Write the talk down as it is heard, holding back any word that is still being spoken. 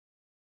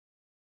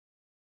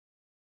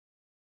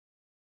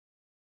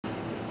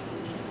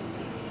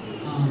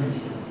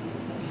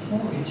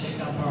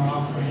our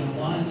offering, I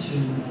wanted to,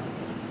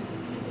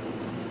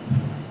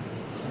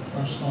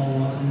 first of all,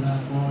 welcome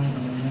back Roy,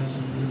 and he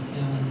hasn't been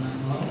feeling that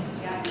well.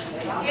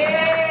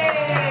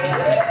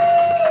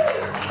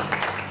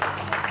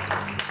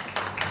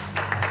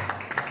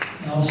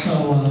 And also,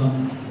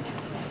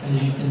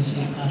 as you can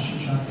see, Pastor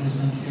Chuck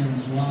isn't here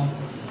as well.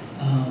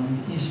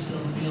 He's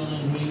still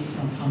feeling weak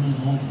from coming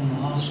home from the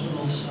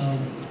hospital, so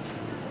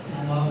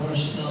while we're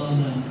still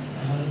in the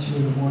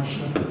attitude of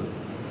worship,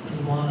 we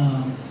want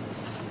to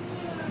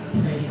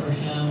pray for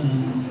him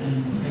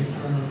and pray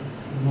for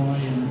Roy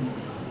and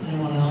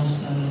anyone else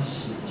that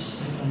is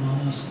sick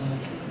among us that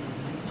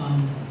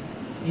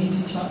needs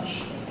a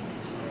touch.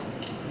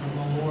 And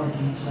the Lord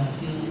needs that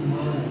healing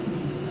word,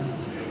 needs that.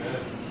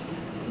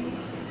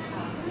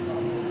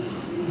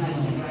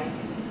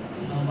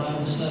 The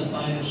Bible says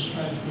by his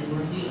stripes we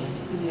were healed.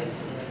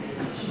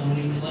 So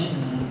we claim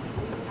that.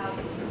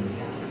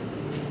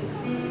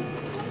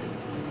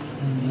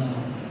 And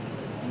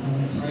when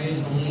we pray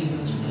and believe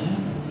it's for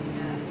him.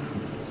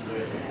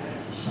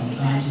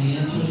 Sometimes the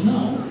answer is no.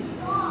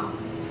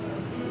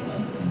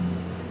 But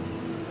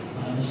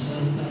the Bible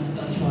says that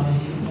that's why he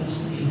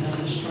had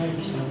his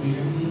stripes, that we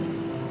are healed.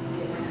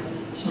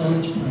 So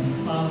let's pray.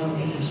 Father,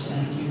 we just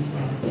thank you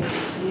for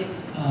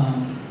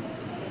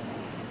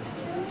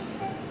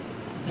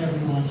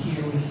everyone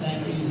here. We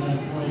thank you that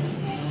Roy can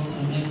be able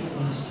to make it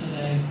with us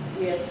today.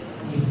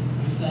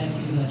 We thank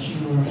you that you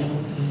were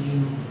able to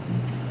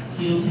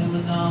heal him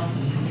enough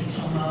that he could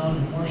come out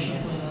and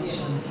worship with us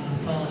and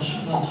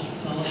fellowship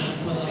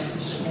with us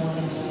this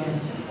morning, Lord.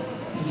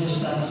 We just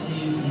ask that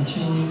you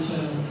continue to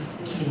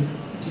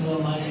do a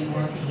mighty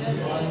work in his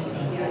life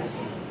and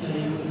that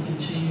you would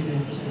continue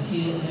to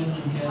heal him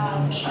and get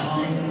him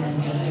stronger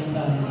and get him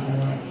better,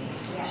 Lord,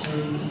 so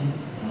you can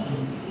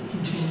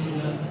continue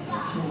to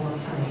work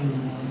for you,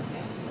 Lord.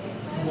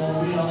 And Lord,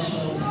 we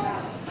also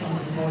come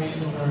before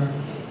you for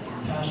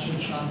Pastor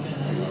Chuck and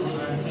his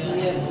entire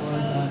family,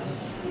 Lord, that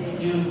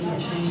you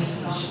continue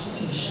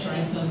to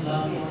strengthen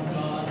them, Lord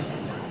God,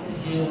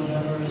 heal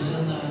whatever is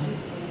in that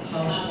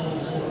household,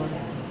 Lord.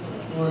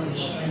 Lord,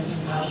 strengthen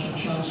Pastor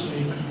Chuck so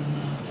he can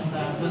come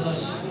back with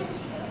us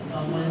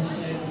on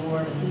Wednesday,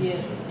 Lord, and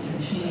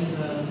continue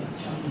to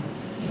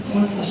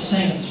equip the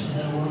saints for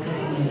their work of the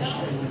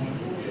ministry, Lord.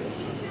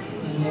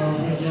 And Lord,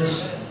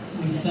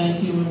 we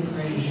thank you and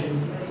praise you,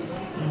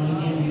 and we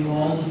give you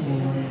all the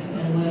glory.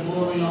 And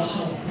Lord, we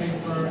also pray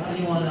for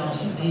anyone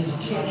else that needs a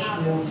touch,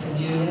 Lord, from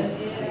you,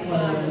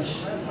 whether it's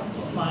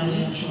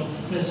financial,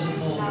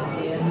 physical,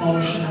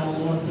 emotional,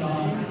 Lord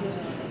God,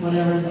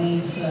 whatever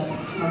needs that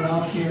are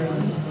out here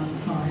in the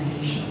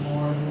congregation,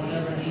 Lord,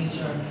 whatever needs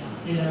are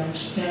in our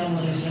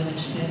families and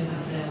extended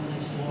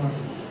families, Lord.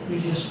 We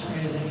just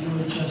pray that you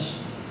would just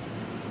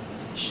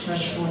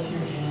stretch forth your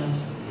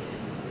hands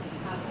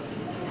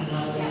and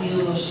either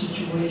heal those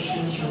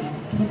situations or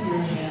put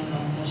your hand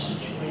on those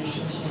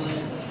situations so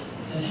that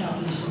it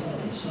happens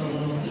so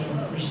that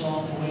they're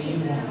resolved the way you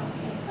want.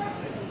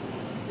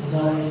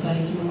 Lord, we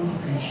thank you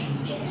and praise you in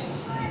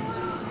Jesus' name.